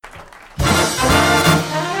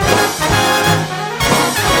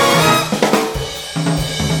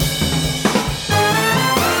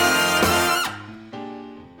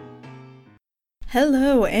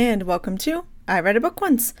Hello and welcome to I Read a Book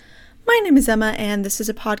Once. My name is Emma and this is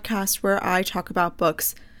a podcast where I talk about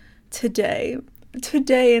books. Today,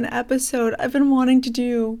 an episode I've been wanting to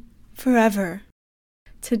do forever.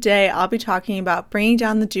 Today I'll be talking about Bringing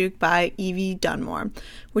Down the Duke by Evie Dunmore,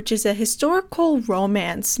 which is a historical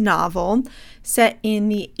romance novel set in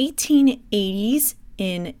the 1880s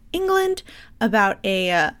in England about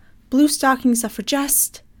a blue-stocking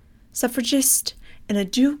suffragist and a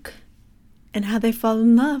duke and how they fall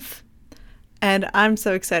in love. And I'm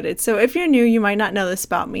so excited. So if you're new, you might not know this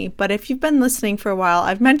about me, but if you've been listening for a while,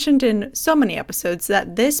 I've mentioned in so many episodes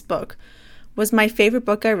that this book was my favorite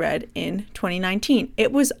book I read in 2019.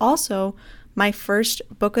 It was also my first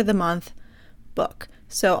Book of the Month book.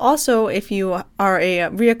 So also, if you are a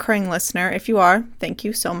reoccurring listener, if you are, thank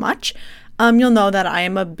you so much. You'll know that I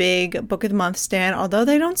am a big Book of the Month stan. Although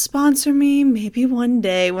they don't sponsor me, maybe one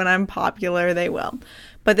day when I'm popular, they will.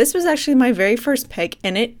 But this was actually my very first pick,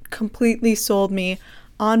 and it completely sold me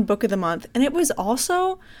on Book of the Month. And it was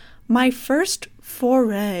also my first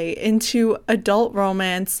foray into adult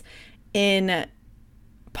romance in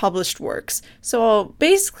published works. So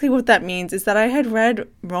basically what that means is that I had read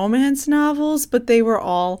romance novels, but they were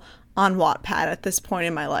all on Wattpad at this point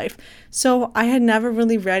in my life. So I had never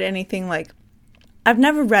really read anything I've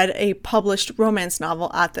never read a published romance novel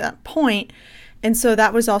at that point. And so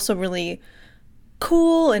that was also really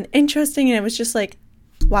cool and interesting, and it was just like,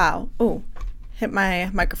 wow, hit my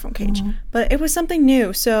microphone cage. But it was something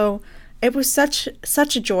new, so it was such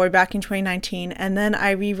a joy back in 2019. And then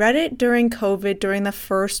I reread it during COVID, during the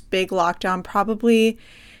first big lockdown, probably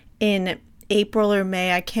in April or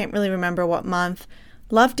May. I can't really remember what month.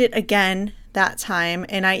 Loved it again that time,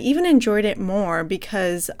 and I even enjoyed it more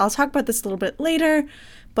because I'll talk about this a little bit later,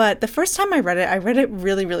 but the first time I read it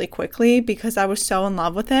really, really quickly because I was so in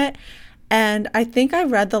love with it. And I think I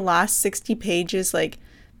read the last 60 pages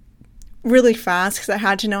really fast because I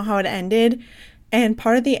had to know how it ended. And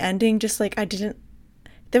part of the ending, there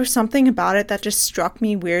was something about it that just struck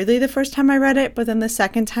me weirdly the first time I read it. But then the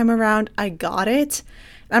second time around, I got it.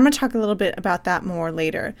 And I'm going to talk a little bit about that more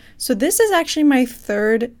later. So this is actually my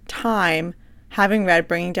third time having read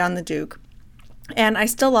Bringing Down the Duke. And I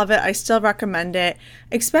still love it. I still recommend it.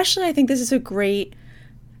 Especially, I think this is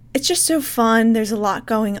it's just so fun. There's a lot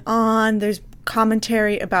going on. There's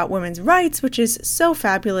commentary about women's rights, which is so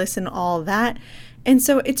fabulous and all that. And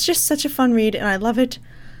so it's just such a fun read, and I love it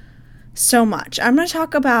so much. I'm going to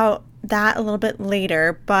talk about that a little bit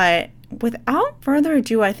later, but without further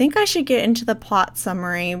ado, I think I should get into the plot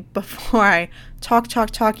summary before I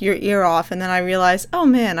talk your ear off, and then I realize, oh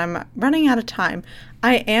man, I'm running out of time.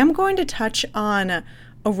 I am going to touch on A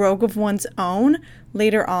Rogue of One's Own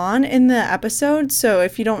later on in the episode. So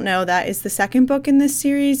if you don't know, that is the second book in this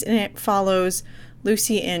series, and it follows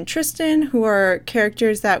Lucy and Tristan, who are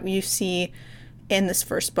characters that you see in this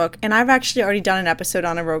first book. And I've actually already done an episode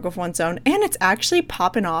on A Rogue of One's Own, and it's actually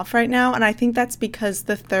popping off right now, and I think that's because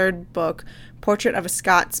the third book, Portrait of a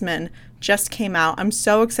Scotsman, just came out. I'm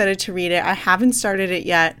so excited to read it. I haven't started it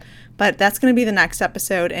yet, but that's going to be the next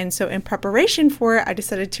episode, and so in preparation for it, I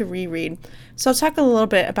decided to reread. So I'll talk a little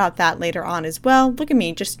bit about that later on as well. Look at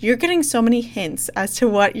me, you're getting so many hints as to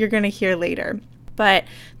what you're going to hear later. But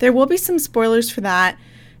there will be some spoilers for that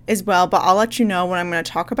as well, but I'll let you know when I'm going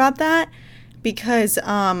to talk about that, because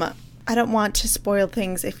I don't want to spoil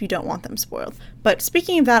things if you don't want them spoiled. But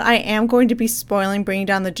speaking of that, I am going to be spoiling Bringing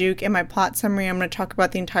Down the Duke in my plot summary. I'm going to talk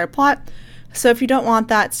about the entire plot. So if you don't want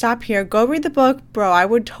that, stop here. Go read the book. Bro, I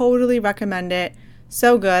would totally recommend it.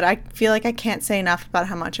 So good. I feel like I can't say enough about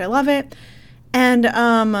how much I love it. And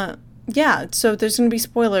yeah, so there's going to be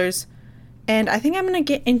spoilers. And I think I'm going to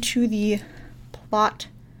get into the plot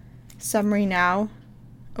summary now.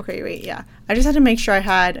 Okay, wait, yeah. I just had to make sure I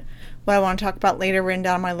had what I want to talk about later written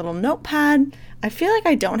down on my little notepad. I feel like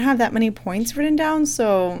I don't have that many points written down,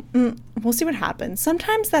 so we'll see what happens.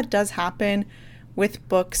 Sometimes that does happen with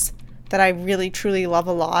books that I really truly love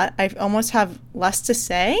a lot. I almost have less to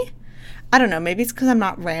say. I don't know, maybe it's because I'm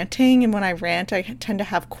not ranting, and when I rant, I tend to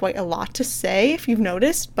have quite a lot to say, if you've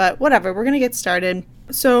noticed, but whatever, we're going to get started.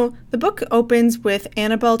 So the book opens with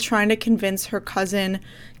Annabelle trying to convince her cousin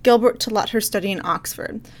Gilbert to let her study in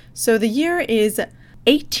Oxford. So the year is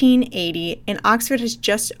 1880, and Oxford has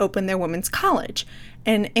just opened their women's college,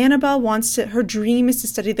 and Annabelle her dream is to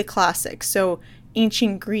study the classics, so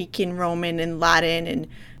ancient Greek and Roman and Latin and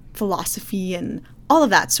philosophy and all of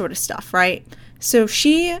that sort of stuff, right? So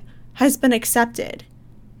she has been accepted,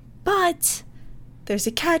 but there's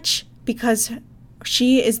a catch because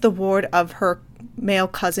she is the ward of her male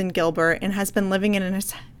cousin Gilbert and has been living in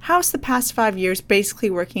his house the past 5 years, basically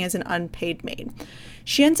working as an unpaid maid.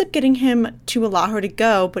 she ends up getting him to allow her to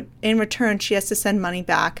go, but in return, she has to send money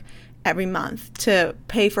back every month to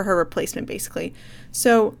pay for her replacement, basically.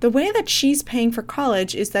 So the way that she's paying for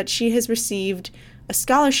college is that she has received a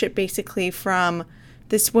scholarship, basically, from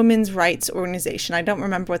this women's rights organization. I don't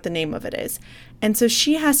remember what the name of it is. And so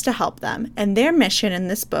she has to help them. And their mission in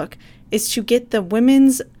this book is to get the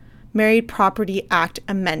Women's Married Property Act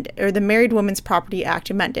amended, or the Married Women's Property Act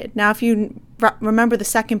amended. Now, if you remember the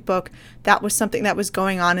second book, that was something that was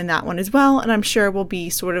going on in that one as well, and I'm sure will be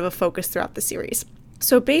sort of a focus throughout the series.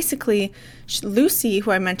 So basically, Lucy,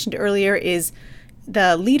 who I mentioned earlier, is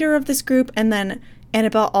the leader of this group, and then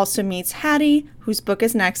Annabelle also meets Hattie, whose book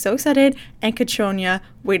is next, so excited, and Catronia.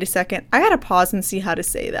 Wait a second, I gotta pause and see how to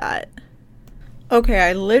say that. Okay,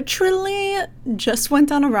 I literally just went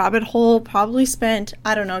down a rabbit hole, probably spent,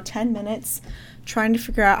 10 minutes trying to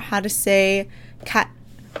figure out how to say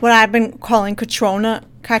what I've been calling Catriona.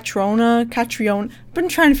 I've been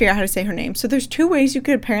trying to figure out how to say her name. So there's two ways you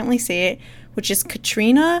could apparently say it, which is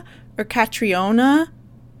Katrina or Catriona.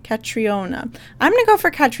 I'm going to go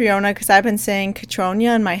for Catriona because I've been saying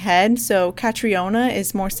Catronia in my head, so Catriona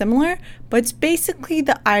is more similar, but it's basically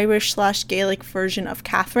the Irish/Gaelic version of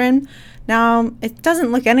Catherine. Now, it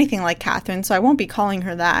doesn't look anything like Catherine, so I won't be calling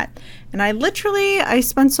her that. And I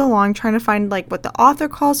spent so long trying to find what the author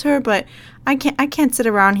calls her, but I can't sit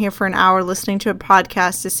around here for an hour listening to a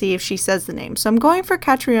podcast to see if she says the name. So I'm going for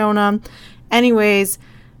Catriona. Anyways,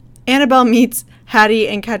 Annabelle meets Hattie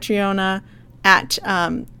and Catriona at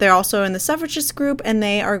they're also in the suffragist group, and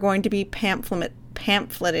they are going to be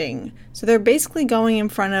pamphleting. So they're basically going in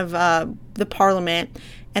front of the parliament,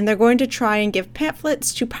 and they're going to try and give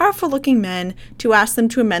pamphlets to powerful looking men to ask them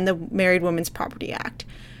to amend the Married Women's Property Act.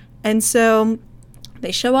 And so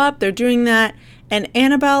they show up, they're doing that, and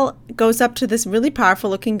Annabelle goes up to this really powerful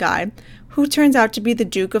looking guy who turns out to be the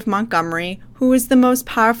Duke of Montgomery, who is the most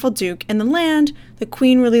powerful duke in the land. The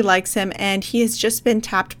Queen really likes him, and he has just been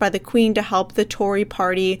tapped by the Queen to help the Tory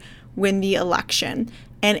party win the election.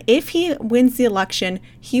 And if he wins the election,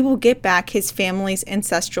 he will get back his family's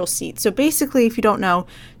ancestral seat. So basically, if you don't know,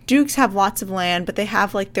 dukes have lots of land, but they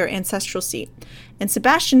have their ancestral seat. And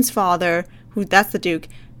Sebastian's father, that's the duke,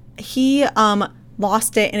 he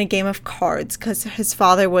lost it in a game of cards because his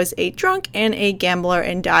father was a drunk and a gambler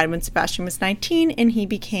and died when Sebastian was 19, and he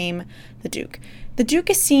became the duke. The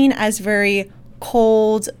duke is seen as very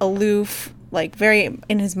cold, aloof, very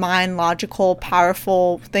in his mind, logical,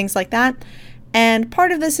 powerful, things like that. And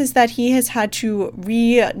part of this is that he has had to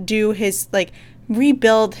rebuild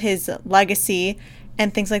his legacy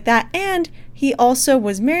and things like that. And he also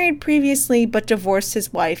was married previously, but divorced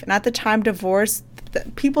his wife. And at the time,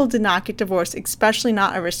 people did not get divorced, especially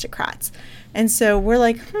not aristocrats. And so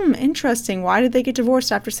we're interesting. Why did they get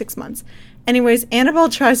divorced after 6 months? Anyways, Annabelle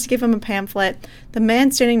tries to give him a pamphlet. The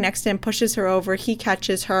man standing next to him pushes her over. He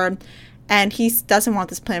catches her. And he doesn't want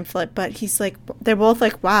this pamphlet, but they're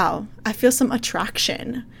both wow, I feel some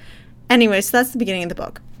attraction. Anyway, so that's the beginning of the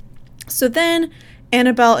book. So then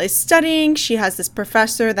Annabelle is studying. She has this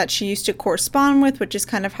professor that she used to correspond with, which is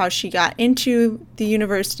kind of how she got into the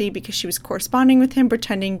university, because she was corresponding with him,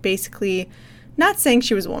 pretending basically, not saying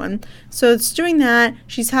she was a woman. So it's doing that.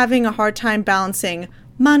 She's having a hard time balancing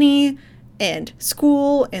money and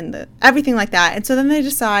school and everything like that. And so then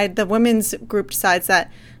the women's group decides that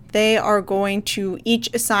they are going to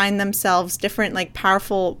each assign themselves different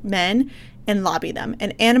powerful men and lobby them.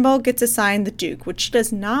 And Annabelle gets assigned the Duke, which she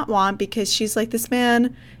does not want because she's this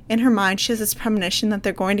man, in her mind, she has this premonition that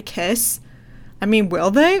they're going to kiss. I mean,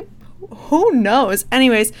 will they? Who knows?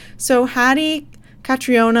 Anyways, so Hattie,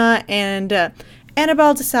 Catriona, and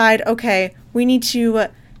Annabelle decide, okay, we need to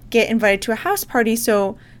get invited to a house party.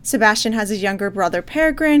 So Sebastian has his younger brother,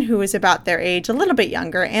 Peregrine, who is about their age, a little bit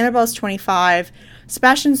younger. Annabelle's 25.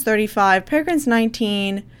 Sebastian's 35, Peregrine's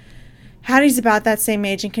 19, Hattie's about that same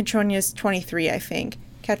age, and Catronia's 23, I think.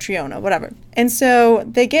 Catriona, whatever. And so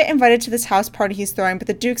they get invited to this house party he's throwing, but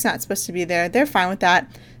the Duke's not supposed to be there. They're fine with that.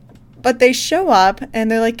 But they show up, and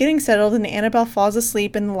they're getting settled, and Annabelle falls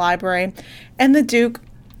asleep in the library, and the Duke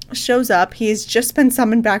shows up. He's just been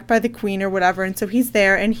summoned back by the Queen or whatever, and so he's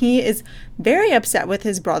there, and he is very upset with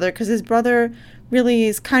his brother, because his brother really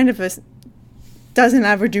is kind of doesn't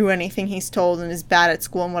ever do anything he's told and is bad at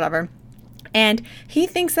school and whatever. And he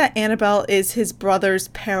thinks that Annabelle is his brother's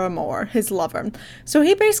paramour, his lover. So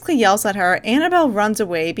he basically yells at her. Annabelle runs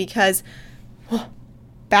away because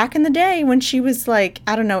back in the day when she was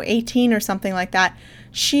 18 or something like that,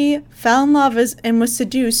 she fell in love and was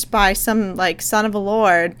seduced by some son of a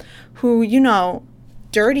lord who,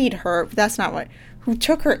 dirtied her. That's not what, who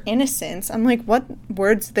took her innocence. I'm what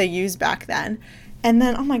words did they use back then? And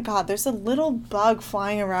then, oh my God, there's a little bug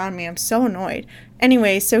flying around me. I'm so annoyed.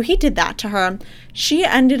 Anyway, so he did that to her. She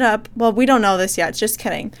ended up, well, we don't know this yet, just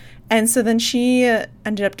kidding. And so then she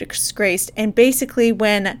ended up disgraced. And basically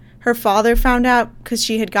when her father found out, because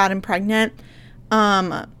she had gotten pregnant,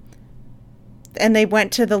 and they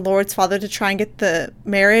went to the Lord's father to try and get the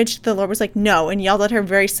marriage, the Lord was like, no, and yelled at her,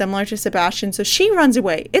 very similar to Sebastian. So she runs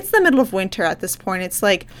away. It's the middle of winter at this point. It's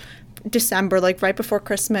like December, like right before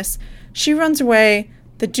Christmas. She runs away.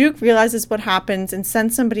 The Duke realizes what happens and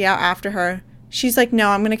sends somebody out after her. She's like,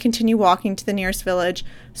 no, I'm going to continue walking to the nearest village.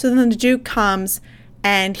 So then the Duke comes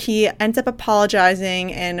and he ends up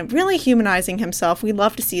apologizing and really humanizing himself. We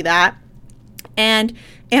love to see that. And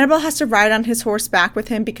Annabelle has to ride on his horse back with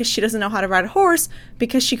him because she doesn't know how to ride a horse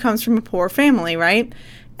because she comes from a poor family, right?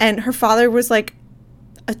 And her father was like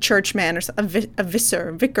a churchman or a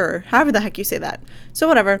vicar, however the heck you say that. So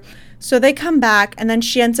whatever. So they come back and then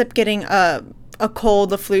she ends up getting a cold,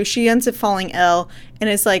 the flu. She ends up falling ill and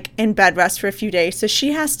is like in bed rest for a few days. So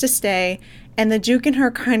she has to stay. And the Duke and her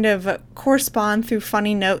kind of correspond through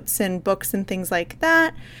funny notes and books and things like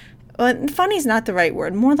that. Well, funny's not the right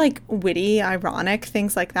word. More like witty, ironic,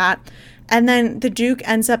 things like that. And then the Duke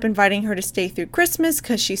ends up inviting her to stay through Christmas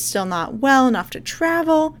because she's still not well enough to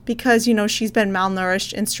travel because, you know, she's been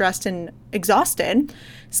malnourished and stressed and exhausted,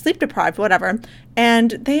 sleep deprived, whatever.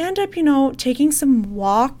 And they end up, you know, taking some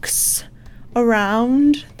walks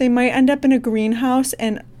around. They might end up in a greenhouse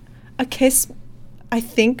and a kiss. I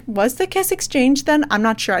think, was the kiss exchanged then? I'm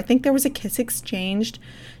not sure. I think there was a kiss exchanged.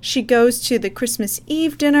 She goes to the Christmas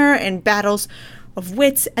Eve dinner and battles of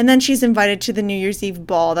wits, and then she's invited to the New Year's Eve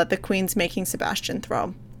ball that the Queen's making Sebastian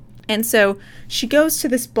throw. And so she goes to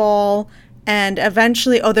this ball, and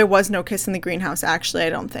eventually, there was no kiss in the greenhouse, actually, I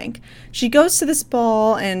don't think. She goes to this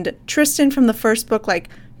ball, and Tristan from the first book,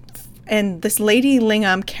 and this Lady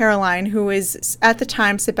Lingham, Caroline, who is, at the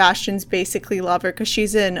time, Sebastian's basically lover, because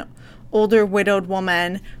she's an older widowed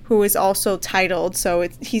woman who is also titled, so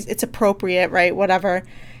it's appropriate, right? Whatever.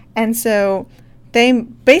 And so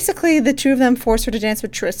the two of them force her to dance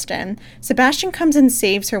with Tristan. Sebastian comes and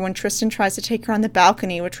saves her when Tristan tries to take her on the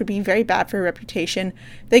balcony, which would be very bad for her reputation.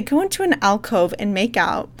 They go into an alcove and make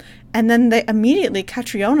out, and then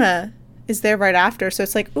Catriona is there right after. So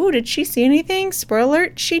it's like, ooh, did she see anything? Spoiler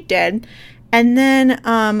alert, she did. And then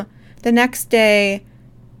the next day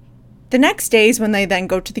is when they then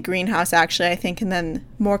go to the greenhouse, actually, I think, and then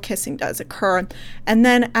more kissing does occur. And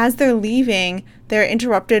then as they're leaving, they're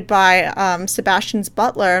interrupted by Sebastian's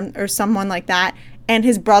butler or someone like that, and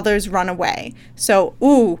his brothers run away. So,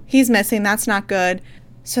 ooh, he's missing. That's not good.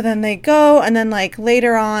 So then they go, and then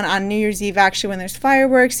later on New Year's Eve, actually, when there's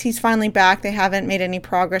fireworks, he's finally back. They haven't made any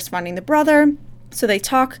progress finding the brother. So they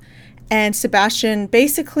talk, and Sebastian,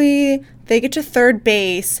 basically, they get to third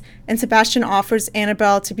base, and Sebastian offers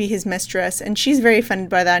Annabelle to be his mistress, and she's very offended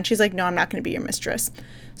by that, and she's like, no, I'm not going to be your mistress.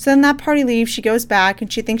 So then that party leaves, she goes back,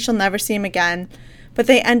 and she thinks she'll never see him again, but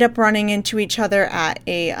they end up running into each other at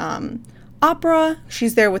a opera.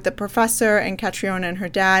 She's there with the professor and Catriona and her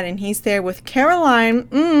dad, and he's there with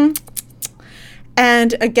Caroline.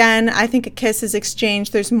 And again, I think a kiss is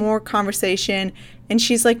exchanged. There's more conversation, and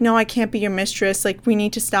she's like, no, I can't be your mistress. We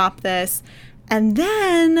need to stop this. And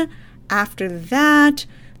then after that,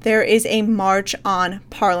 there is a march on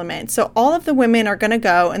Parliament. So all of the women are going to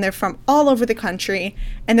go, and they're from all over the country,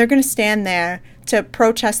 and they're going to stand there to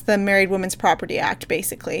protest the Married Women's Property Act,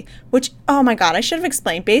 basically. Which, oh my God, I should have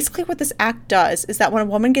explained. Basically what this act does is that when a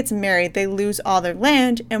woman gets married, they lose all their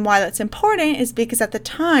land, and why that's important is because at the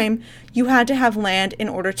time, you had to have land in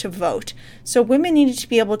order to vote. So women needed to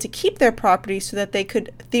be able to keep their property so that they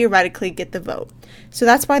could theoretically get the vote. So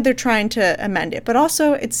that's why they're trying to amend it. But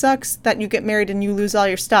also, it sucks that you get married and you lose all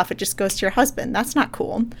your stuff. It just goes to your husband. That's not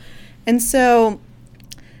cool. And so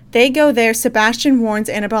they go there. Sebastian warns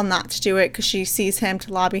Annabelle not to do it because she sees him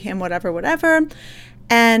to lobby him, whatever.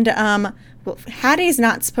 And Hattie's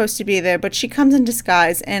not supposed to be there, but she comes in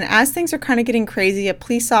disguise. And as things are kind of getting crazy, a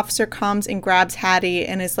police officer comes and grabs Hattie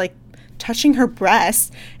and is touching her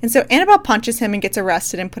breast. And so Annabelle punches him and gets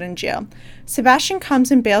arrested and put in jail. Sebastian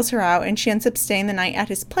comes and bails her out, and she ends up staying the night at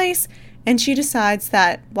his place. And she decides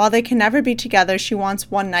that while they can never be together, she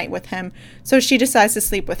wants one night with him. So she decides to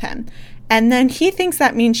sleep with him. And then he thinks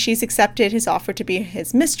that means she's accepted his offer to be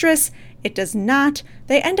his mistress. It does not.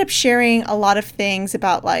 They end up sharing a lot of things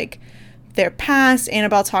about their past.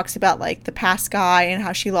 Annabelle talks about the past guy and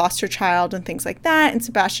how she lost her child and things like that. And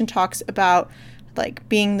Sebastian talks about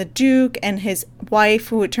being the Duke and his wife,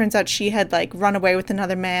 who it turns out she had run away with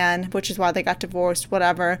another man, which is why they got divorced,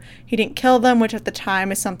 whatever. He didn't kill them, which at the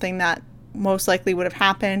time is something that most likely would have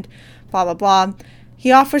happened, blah, blah, blah.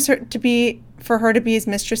 He offers her to be for her to be his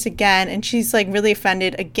mistress again, and she's like really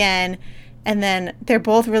offended again, and then they're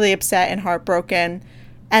both really upset and heartbroken,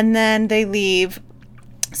 and then they leave.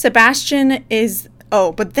 Sebastian is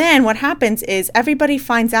but then what happens is everybody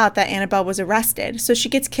finds out that Annabelle was arrested. So she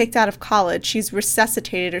gets kicked out of college. She's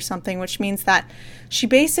resuscitated or something, which means that she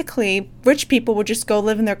basically, rich people would just go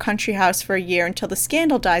live in their country house for a year until the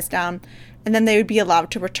scandal dies down, and then they would be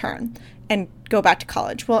allowed to return and go back to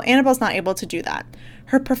college. Well, Annabelle's not able to do that.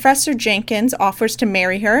 Her professor Jenkins offers to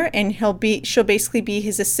marry her, and she'll basically be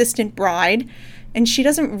his assistant bride. And she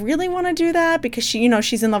doesn't really want to do that because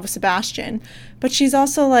she's in love with Sebastian. But she's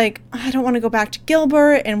also like, I don't want to go back to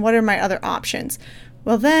Gilbert, and what are my other options?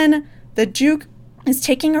 Well, then the Duke is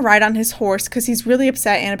taking a ride on his horse because he's really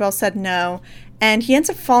upset Annabelle said no. And he ends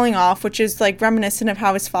up falling off, which is like reminiscent of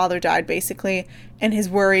how his father died, basically, and his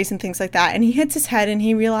worries and things like that. And he hits his head and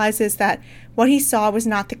he realizes that what he saw was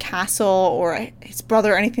not the castle or his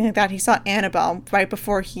brother or anything like that. He saw Annabelle right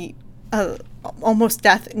before he almost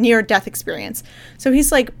near death experience. So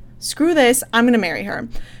he's like, screw this, I'm gonna marry her.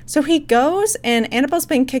 So he goes, and Annabelle's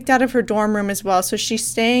being kicked out of her dorm room as well, so she's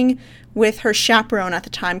staying with her chaperone at the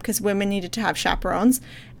time because women needed to have chaperones.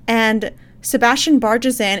 And Sebastian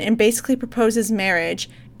barges in and basically proposes marriage.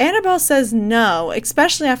 Annabelle says no,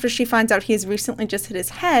 especially after she finds out he has recently just hit his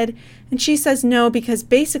head, and she says no because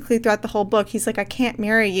basically throughout the whole book he's like, I can't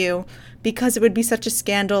marry you because it would be such a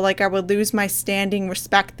scandal, like I would lose my standing,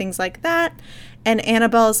 respect, things like that. And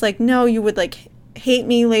Annabelle is like, no, you would like hate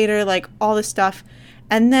me later, like all this stuff.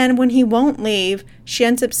 And then when he won't leave, she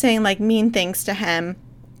ends up saying like mean things to him,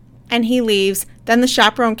 and he leaves. Then the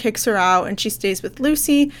chaperone kicks her out and she stays with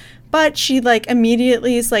Lucy. But she, like,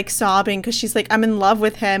 immediately is, like, sobbing because she's like, I'm in love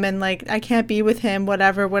with him and, like, I can't be with him,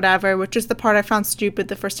 whatever, which is the part I found stupid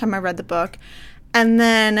the first time I read the book. And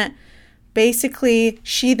then, basically,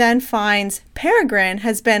 she then finds Peregrine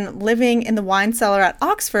has been living in the wine cellar at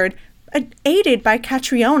Oxford, aided by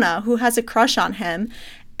Catriona, who has a crush on him.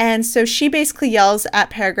 And so she basically yells at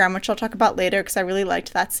Peregrine, which I'll talk about later because I really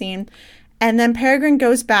liked that scene. And then Peregrine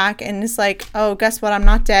goes back and is like, oh, guess what? I'm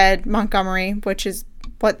not dead, Montgomery, which is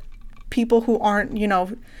what people who aren't,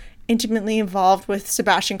 intimately involved with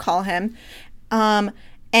Sebastian call him.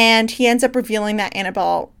 And he ends up revealing that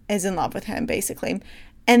Annabelle is in love with him, basically.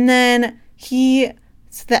 And then the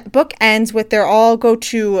book ends with they all go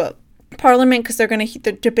to Parliament because they're going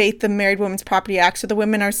to debate the Married Women's Property Act. So the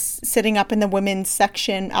women are sitting up in the women's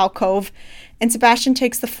section alcove, and Sebastian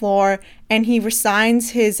takes the floor and he resigns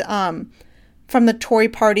his from the Tory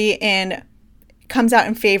party and comes out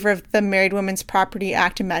in favor of the Married Women's Property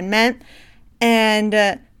Act amendment.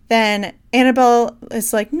 And then Annabelle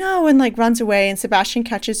is like, no, and like runs away, and Sebastian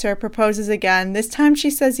catches her, proposes again. This time she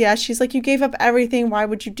says yes. She's like, you gave up everything. Why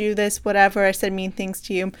would you do this? Whatever. I said mean things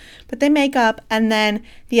to you. But they make up, and then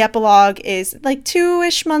the epilogue is like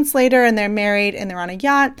 2-ish months later, and they're married and they're on a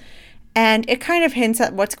yacht. And it kind of hints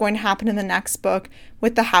at what's going to happen in the next book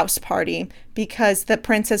with the house party, because the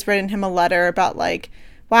prince has written him a letter about like,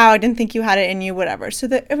 wow, I didn't think you had it in you, whatever. So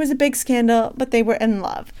it was a big scandal, but they were in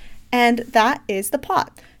love. And that is the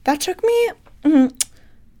plot. That took me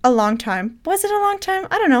a long time. Was it a long time?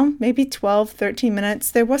 I don't know, maybe 12, 13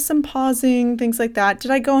 minutes. There was some pausing, things like that. Did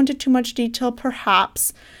I go into too much detail?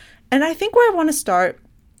 Perhaps. And I think where I want to start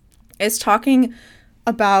is talking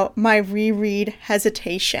about my reread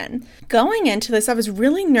hesitation. Going into this, I was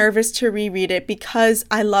really nervous to reread it because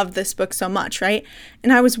I love this book so much, right?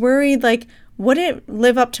 And I was worried, like, would it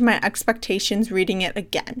live up to my expectations reading it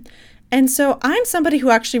again? And so I'm somebody who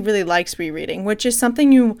actually really likes rereading, which is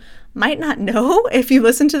something you might not know if you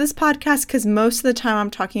listen to this podcast, because most of the time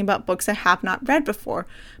I'm talking about books I have not read before.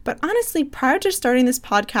 But honestly, prior to starting this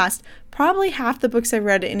podcast, probably half the books I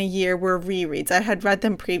read in a year were rereads. I had read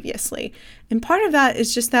them previously. And part of that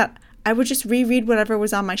is just that I would just reread whatever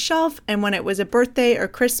was on my shelf, and when it was a birthday or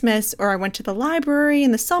Christmas, or I went to the library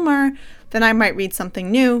in the summer, then I might read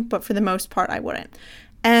something new, but for the most part I wouldn't.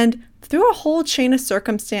 And through a whole chain of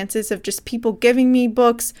circumstances of just people giving me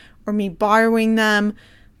books or me borrowing them,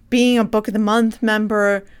 being a Book of the Month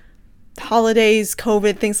member, holidays,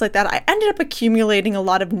 COVID, things like that, I ended up accumulating a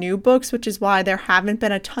lot of new books, which is why there haven't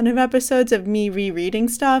been a ton of episodes of me rereading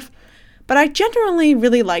stuff. But I generally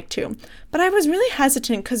really like to. But I was really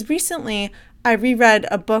hesitant because recently I reread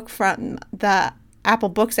a book from the Apple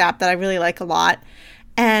Books app that I really like a lot.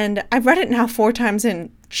 And I've read it now 4 times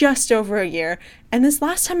in just over a year. And this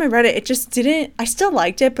last time I read it, I still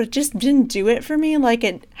liked it, but it just didn't do it for me like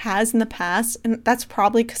it has in the past. And that's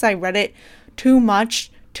probably because I read it too much,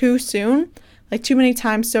 too soon, like too many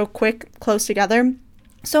times so quick, close together.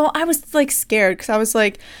 So I was like scared because I was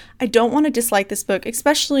like, I don't want to dislike this book,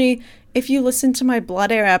 especially if you listen to my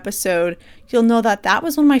Blood Heir episode, you'll know that that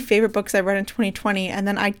was one of my favorite books I read in 2020, and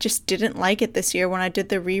then I just didn't like it this year when I did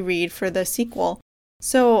the reread for the sequel.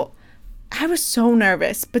 So I was so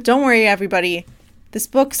nervous, but don't worry everybody, this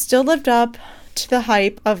book still lived up to the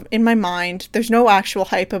hype of in my mind. There's no actual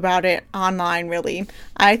hype about it online really.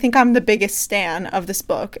 I think I'm the biggest stan of this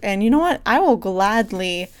book, and you know what? I will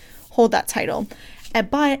gladly hold that title.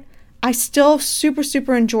 But I still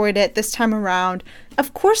super enjoyed it this time around.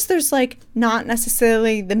 Of course, there's like not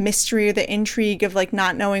necessarily the mystery or the intrigue of like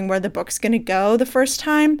not knowing where the book's gonna go the first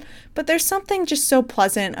time, but there's something just so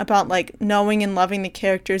pleasant about like knowing and loving the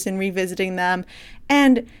characters and revisiting them.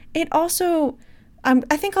 And it also, I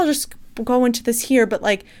think I'll just go into this here, but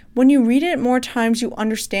like when you read it more times, you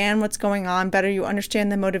understand what's going on better, you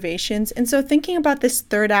understand the motivations. And so thinking about this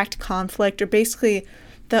third act conflict, or basically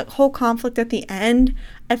the whole conflict at the end,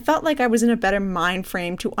 I felt like I was in a better mind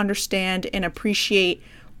frame to understand and appreciate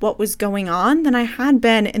what was going on than I had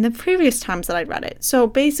been in the previous times that I'd read it. So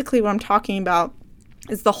basically what I'm talking about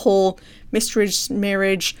is the whole Mistridge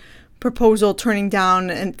marriage proposal turning down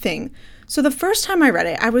and thing. So the first time I read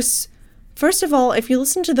it, I was, first of all, if you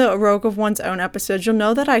listen to the A Rogue of One's Own episode, you'll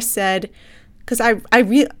know that I said, because I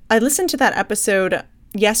listened to that episode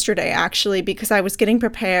yesterday actually because I was getting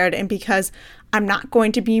prepared and because I'm not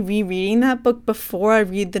going to be rereading that book before I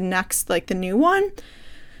read the next, like the new one.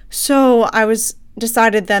 So I was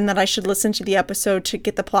decided then that I should listen to the episode to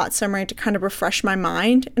get the plot summary to kind of refresh my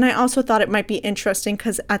mind. And I also thought it might be interesting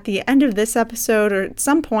because at the end of this episode, or at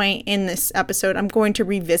some point in this episode, I'm going to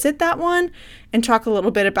revisit that one and talk a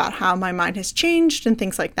little bit about how my mind has changed and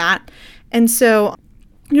things like that. And so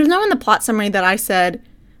you'll know in the plot summary that I said,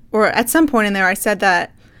 or at some point in there, I said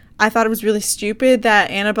that I thought it was really stupid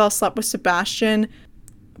that Annabelle slept with Sebastian.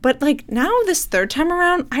 But like now this third time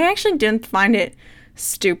around, I actually didn't find it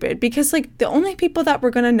stupid because like the only people that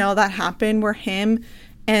were going to know that happened were him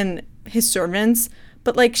and his servants.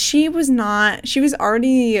 But like she was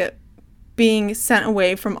already being sent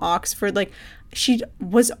away from Oxford. Like she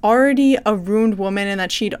was already a ruined woman and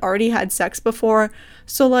that she'd already had sex before.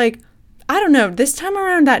 So like, I don't know, this time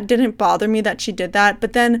around that didn't bother me that she did that.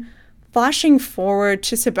 But then flashing forward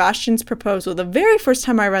to Sebastian's proposal, the very first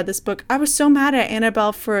time I read this book, I was so mad at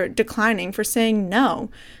Annabelle for declining, for saying no.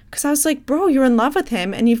 Because I was like, bro, you're in love with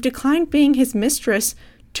him and you've declined being his mistress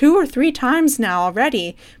 2 or 3 times now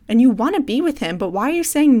already. And you want to be with him, but why are you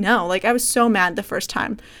saying no? Like I was so mad the first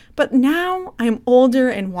time. But now I'm older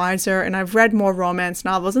and wiser and I've read more romance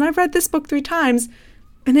novels and I've read this book 3 times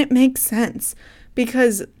and it makes sense.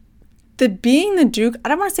 Because being the Duke, I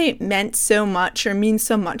don't want to say it meant so much or means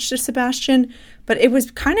so much to Sebastian, but it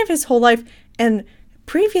was kind of his whole life. And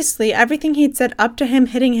previously, everything he'd said up to him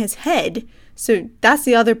hitting his head, so that's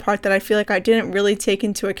the other part that I feel like I didn't really take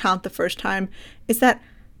into account the first time, is that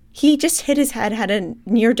he just hit his head, had a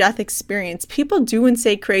near-death experience. People do and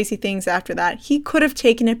say crazy things after that. He could have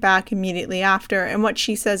taken it back immediately after, and what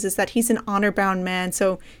she says is that he's an honor-bound man,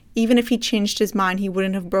 so even if he changed his mind, he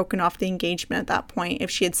wouldn't have broken off the engagement at that point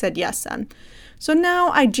if she had said yes then. So now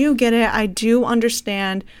I do get it. I do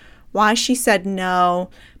understand why she said no,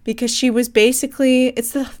 because she was basically,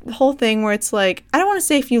 it's the whole thing where it's like, I don't want to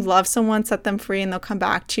say if you love someone, set them free and they'll come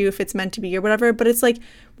back to you if it's meant to be or whatever, but it's like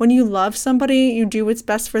when you love somebody, you do what's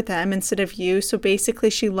best for them instead of you. So basically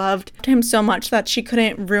she loved him so much that she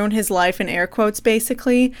couldn't ruin his life, in air quotes,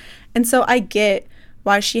 basically. And so I get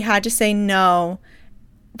why she had to say no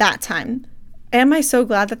that time. Am I so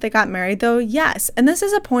glad that they got married though? Yes. And this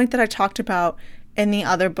is a point that I talked about in the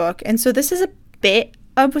other book. And so this is a bit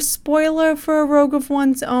of a spoiler for A Rogue of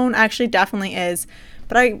One's Own. Actually, definitely is.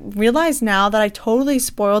 But I realize now that I totally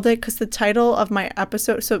spoiled it because the title of my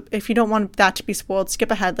episode, so if you don't want that to be spoiled, skip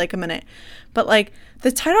ahead like a minute. But like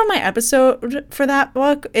the title of my episode for that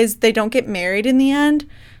book is They Don't Get Married in the End,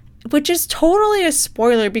 which is totally a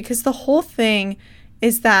spoiler because the whole thing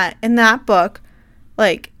is that in that book,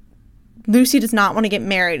 like, Lucy does not want to get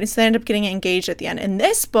married, and so they end up getting engaged at the end. In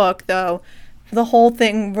this book, though, the whole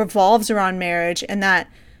thing revolves around marriage, and that,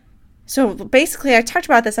 so basically, I talked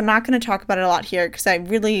about this, I'm not going to talk about it a lot here, because I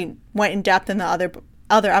really went in depth in the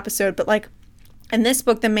other episode, but like, in this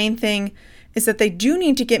book, the main thing is that they do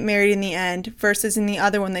need to get married in the end, versus in the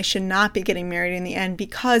other one, they should not be getting married in the end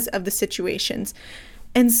because of the situations.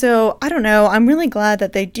 And so, I don't know, I'm really glad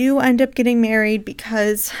that they do end up getting married,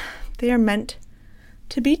 because they are meant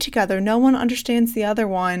to be together. No one understands the other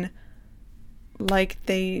one like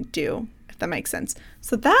they do, if that makes sense.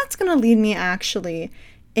 So that's going to lead me actually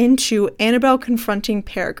into Annabelle confronting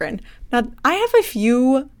Peregrine. Now, I have a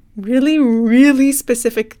few really, really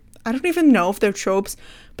specific I don't even know if they're tropes,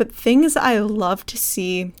 but things I love to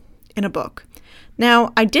see in a book.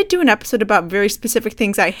 Now, I did do an episode about very specific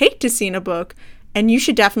things I hate to see in a book, and you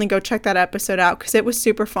should definitely go check that episode out because it was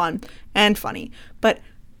super fun and funny. But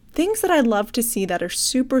things that I love to see that are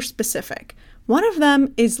super specific. One of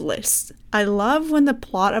them is lists. I love when the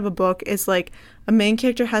plot of a book is like a main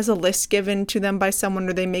character has a list given to them by someone,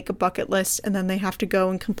 or they make a bucket list and then they have to go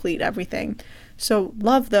and complete everything. So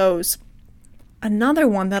love those. Another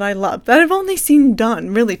one that I love that I've only seen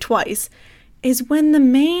done really twice is when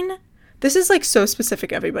this is like so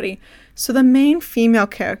specific, everybody. So the main female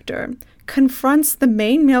character confronts the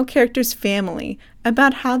main male character's family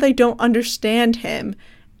about how they don't understand him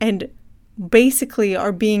and basically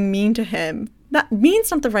are being mean to him. Mean's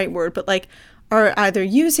not the right word, but like are either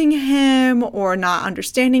using him or not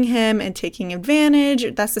understanding him and taking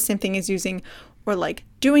advantage. That's the same thing as using, or like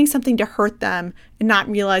doing something to hurt them and not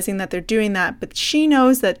realizing that they're doing that. But she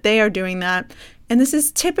knows that they are doing that. And this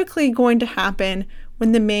is typically going to happen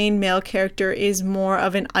when the main male character is more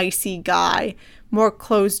of an icy guy, more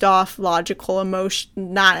closed off, logical,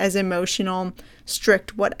 not as emotional,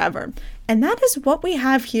 strict, whatever. And that is what we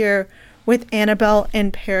have here with Annabelle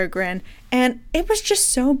and Peregrine. And it was just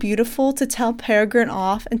so beautiful to tell Peregrine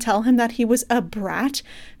off and tell him that he was a brat,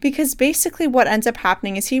 because basically what ends up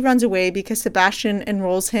happening is he runs away because Sebastian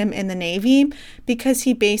enrolls him in the Navy, because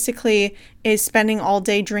he basically is spending all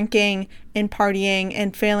day drinking and partying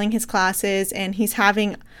and failing his classes, and he's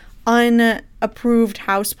having unapproved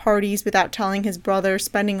house parties without telling his brother,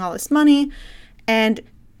 spending all this money, and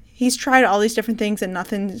he's tried all these different things and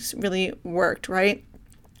nothing's really worked, right?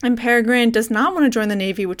 And Peregrine does not want to join the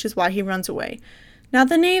Navy, which is why he runs away. Now,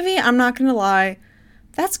 the Navy, I'm not going to lie,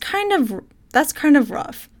 that's kind of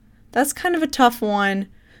rough. That's kind of a tough one.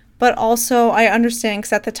 But also, I understand,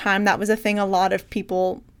 because at the time, that was a thing a lot of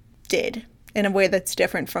people did in a way that's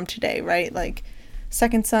different from today, right? Like,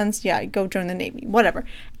 second sons, yeah, go join the Navy, whatever.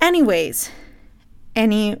 Anyways.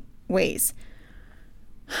 What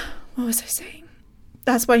was I saying?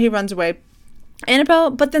 That's why he runs away.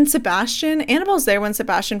 But then Annabelle's there when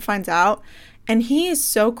Sebastian finds out, and he is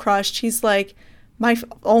so crushed. He's like, my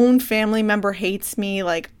own family member hates me,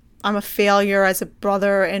 like, I'm a failure as a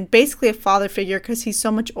brother and basically a father figure because he's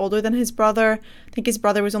so much older than his brother. I think his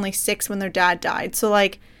brother was only 6 when their dad died, so,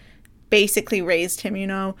 like, basically raised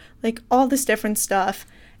him, like, all this different stuff.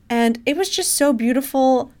 And it was just so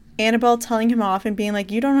beautiful, Annabelle telling him off and being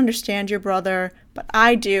like, you don't understand your brother, but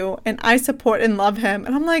I do, and I support and love him.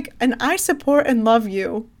 And I'm like, and I support and love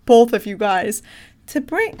you, both of you guys,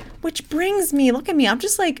 which brings me, look at me, I'm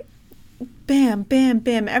just like, bam, bam,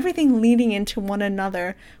 bam, everything leading into one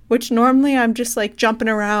another, which normally I'm just like jumping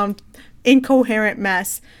around, incoherent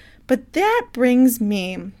mess. But that brings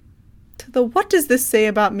me to the what does this say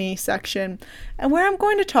about me section, and where I'm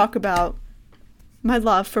going to talk about my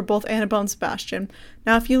love for both Annabelle and Sebastian.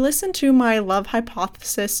 Now, if you listen to my Love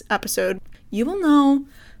Hypothesis episode, you will know,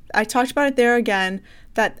 I talked about it there again,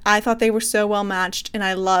 that I thought they were so well matched and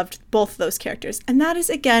I loved both of those characters. And that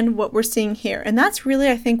is, again, what we're seeing here. And that's really,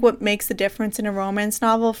 I think, what makes the difference in a romance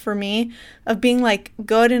novel for me, of being like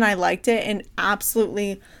good and I liked it and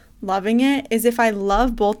absolutely loving it, is if I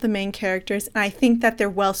love both the main characters and I think that they're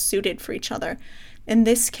well suited for each other. In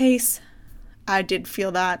this case, I did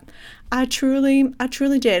feel that. I truly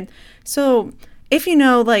did. So if you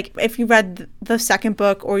know, like, if you read the second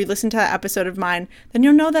book or you listened to that episode of mine, then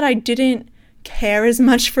you'll know that I didn't care as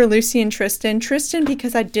much for Lucy and Tristan. Tristan,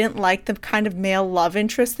 because I didn't like the kind of male love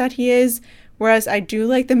interest that he is, whereas I do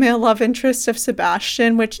like the male love interest of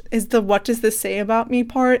Sebastian, which is the what does this say about me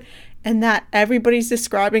part, and that everybody's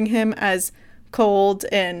describing him as cold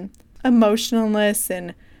and emotionless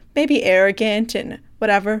and maybe arrogant and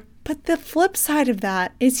whatever. But the flip side of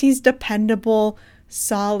that is he's dependable,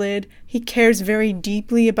 solid. He cares very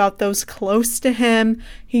deeply about those close to him.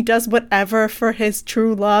 He does whatever for his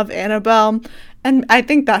true love, Annabelle. And I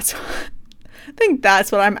think that's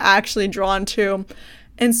what I'm actually drawn to.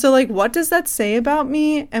 And so, like, what does that say about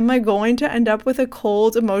me? Am I going to end up with a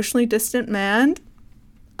cold, emotionally distant man?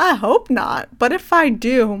 I hope not. But if I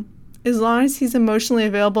do, as long as he's emotionally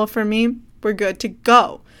available for me, we're good to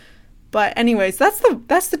go. But anyways, that's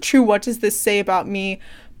the true what does this say about me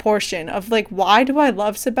portion of, like, why do I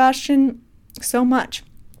love Sebastian so much?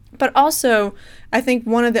 But also, I think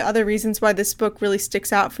one of the other reasons why this book really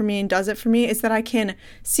sticks out for me and does it for me is that I can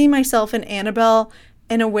see myself in Annabelle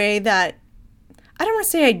in a way that I don't want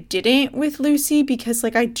to say I didn't with Lucy, because,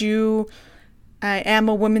 like, I am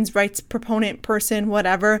a women's rights proponent person,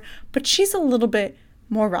 whatever, but she's a little bit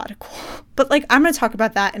more radical. But, like, I'm going to talk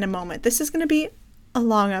about that in a moment. This is going to be a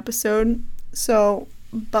long episode, so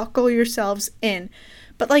buckle yourselves in.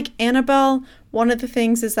 But like Annabelle, one of the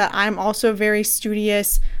things is that I'm also very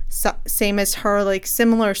studious, same as her, like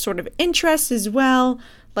similar sort of interests as well.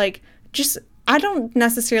 Like just, I don't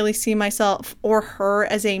necessarily see myself or her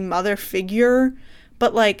as a mother figure,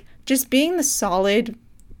 but like just being the solid,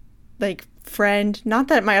 like friend, not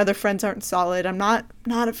that my other friends aren't solid, I'm not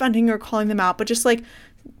offending or calling them out, but just like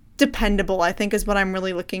dependable, I think is what I'm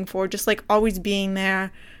really looking for. Just like always being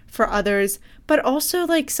there for others, but also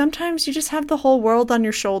like sometimes you just have the whole world on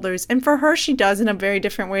your shoulders. And for her, she does in a very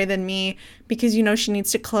different way than me, because you know she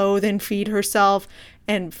needs to clothe and feed herself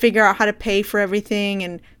and figure out how to pay for everything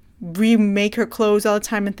and remake her clothes all the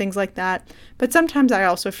time and things like that. But sometimes I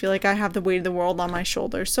also feel like I have the weight of the world on my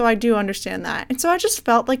shoulders, so I do understand that. And so I just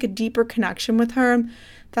felt like a deeper connection with her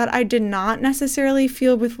that I did not necessarily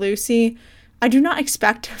feel with Lucy. I do not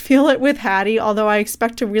expect to feel it with Hattie, although I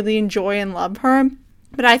expect to really enjoy and love her.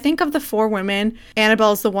 But I think of the 4 women,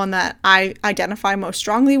 Annabelle is the one that I identify most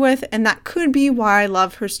strongly with, and that could be why I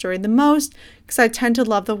love her story the most, because I tend to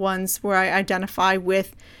love the ones where I identify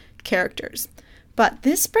with characters. But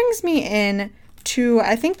this brings me in to,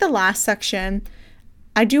 I think, the last section.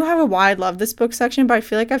 I do have a why I love this book section, but I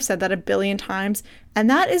feel like I've said that a billion times, and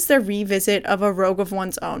that is the revisit of A Rogue of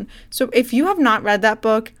One's Own. So if you have not read that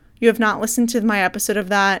book, you have not listened to my episode of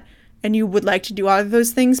that, and you would like to do either of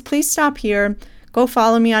those things, please stop here. Go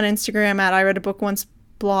follow me on Instagram at I Read a Book Once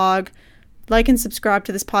blog. Like and subscribe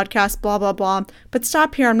to this podcast, blah, blah, blah. But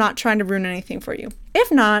stop here. I'm not trying to ruin anything for you.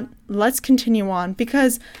 If not, let's continue on,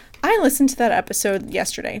 because I listened to that episode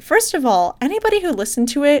yesterday. First of all, anybody who listened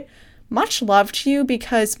to it, much love to you,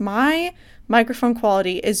 because my microphone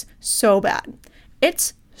quality is so bad.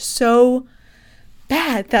 It's so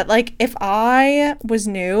bad that like if I was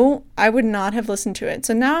new, I would not have listened to it.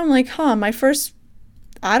 So now I'm like, my first,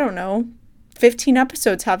 I don't know, 15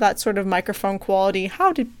 episodes have that sort of microphone quality.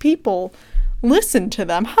 How did people listen to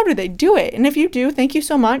them? How do they do it? And if you do, thank you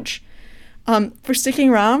so much for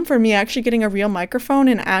sticking around, for me actually getting a real microphone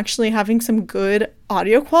and actually having some good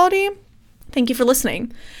audio quality. Thank you for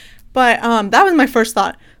listening. But that was my first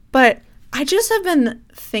thought. But I just have been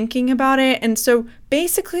thinking about it. And so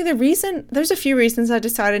basically there's a few reasons I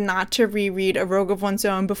decided not to reread A Rogue of One's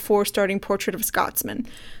Own before starting Portrait of a Scotsman.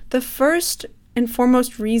 The first and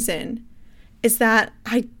foremost reason is that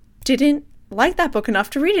I didn't like that book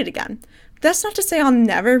enough to read it again. That's not to say I'll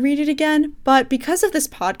never read it again, but because of this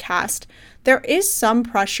podcast, there is some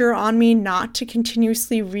pressure on me not to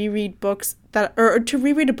continuously reread books or to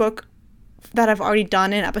reread a book that I've already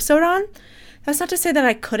done an episode on. That's not to say that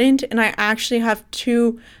I couldn't, and I actually have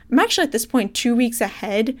I'm actually at this point 2 weeks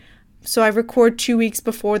ahead, so I record 2 weeks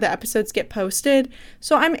before the episodes get posted,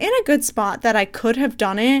 so I'm in a good spot that I could have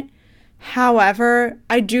done it. However,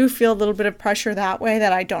 I do feel a little bit of pressure that way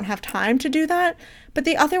that I don't have time to do that. But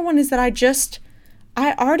the other one is that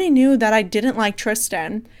I already knew that I didn't like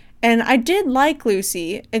Tristan, and I did like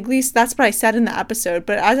Lucy. At least that's what I said in the episode.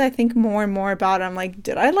 But as I think more and more about it, I'm like,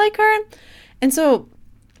 did I like her? And so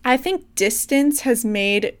I think distance has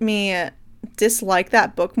made me dislike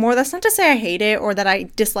that book more. That's not to say I hate it or that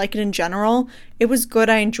I dislike it in general. It was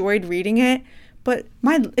good. I enjoyed reading it. But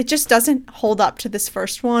it just doesn't hold up to this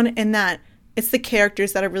first one, in that it's the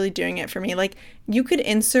characters that are really doing it for me. Like,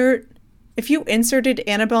 if you inserted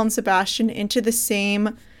Annabelle and Sebastian into the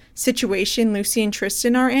same situation Lucy and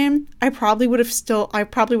Tristan are in, I probably would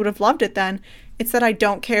have loved it then. It's that I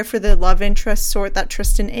don't care for the love interest sort that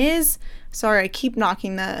Tristan is. Sorry, I keep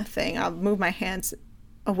knocking the thing. I'll move my hands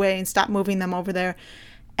away and stop moving them over there.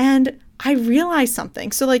 And I realized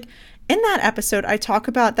something. So, like, in that episode, I talk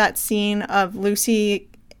about that scene of Lucy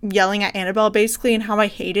yelling at Annabelle, basically, and how I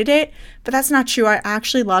hated it. But that's not true. I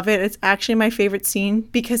actually love it. It's actually my favorite scene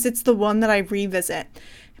because it's the one that I revisit.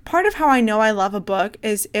 Part of how I know I love a book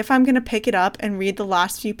is if I'm going to pick it up and read the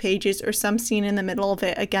last few pages or some scene in the middle of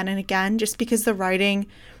it again and again, just because the writing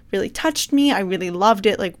really touched me. I really loved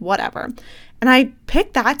it, like whatever. And I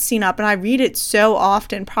pick that scene up and I read it so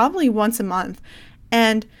often, probably once a month.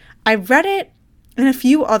 And I read it in a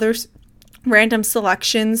few other random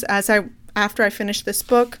selections after I finished this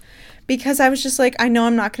book, because I was just like, I know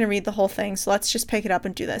I'm not going to read the whole thing, so let's just pick it up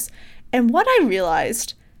and do this. And what I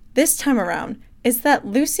realized this time around is that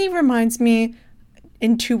Lucy reminds me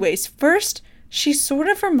in 2 ways. First, she sort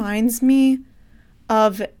of reminds me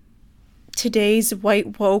of today's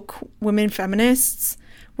white woke women feminists,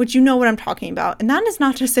 which you know what I'm talking about. And that is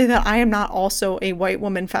not to say that I am not also a white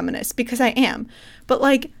woman feminist, because I am. But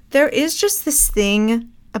like, there is just this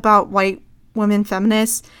thing about white women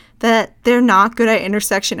feminists that they're not good at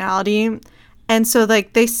intersectionality. And so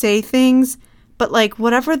like they say things, but like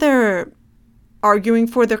whatever they're arguing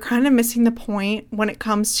for, they're kind of missing the point when it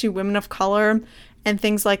comes to women of color and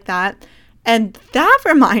things like that. And that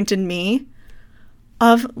reminded me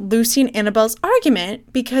of Lucy and Annabelle's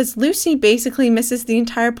argument, because Lucy basically misses the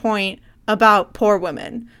entire point about poor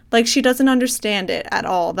women. Like, she doesn't understand it at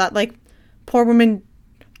all, that like poor women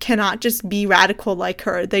cannot just be radical like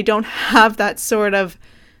her. They don't have that sort of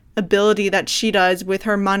ability that she does with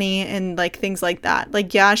her money and like things like that.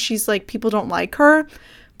 Like, yeah, she's like, people don't like her,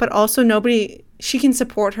 but also she can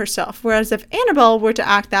support herself. Whereas if Annabelle were to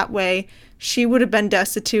act that way, she would have been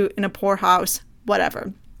destitute in a poor house,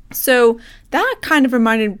 whatever. So that kind of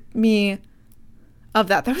reminded me of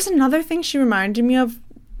that. There was another thing she reminded me of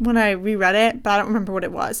when I reread it, but I don't remember what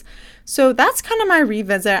it was. So that's kind of my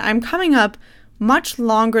revisit. I'm coming up much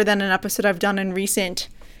longer than an episode I've done in recent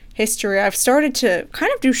history. I've started to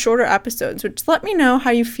kind of do shorter episodes, which let me know how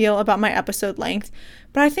you feel about my episode length.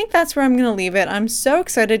 But I think that's where I'm going to leave it. I'm so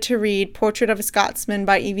excited to read Portrait of a Scotsman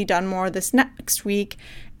by Evie Dunmore this next week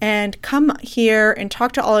and come here and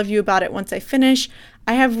talk to all of you about it once I finish.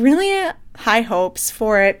 I have really high hopes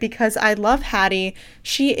for it because I love Hattie.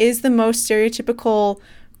 She is the most stereotypical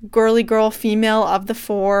girly girl female of the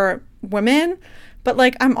four women. But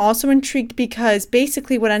like, I'm also intrigued because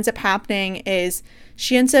basically what ends up happening is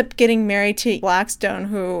she ends up getting married to Blackstone,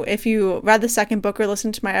 who, if you read the second book or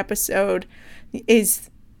listened to my episode, is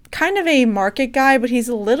kind of a market guy, but he's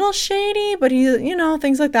a little shady, but he's,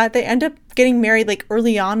 things like that. They end up getting married like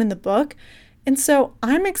early on in the book. And so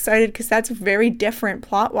I'm excited because that's very different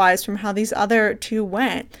plot-wise from how these other two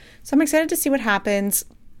went. So I'm excited to see what happens.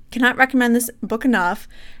 Cannot recommend this book enough.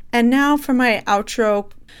 And now for my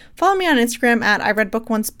outro, follow me on Instagram at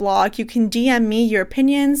iReadBookOnceBlog. You can DM me your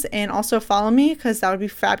opinions and also follow me because that would be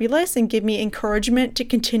fabulous and give me encouragement to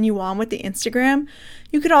continue on with the Instagram.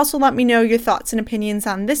 You could also let me know your thoughts and opinions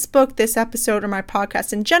on this book, this episode, or my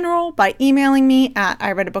podcast in general by emailing me at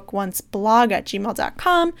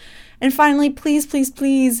iReadABookOnceBlog@gmail.com. And finally, please, please,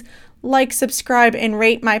 please like, subscribe, and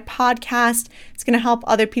rate my podcast. It's going to help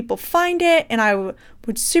other people find it, and I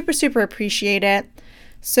would super, super appreciate it.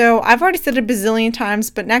 So I've already said it a bazillion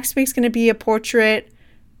times, but next week's going to be a Portrait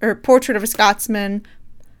of a Scotsman.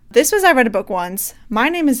 This was I Read a Book Once. My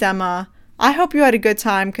name is Emma. I hope you had a good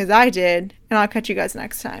time because I did, and I'll catch you guys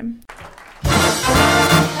next time.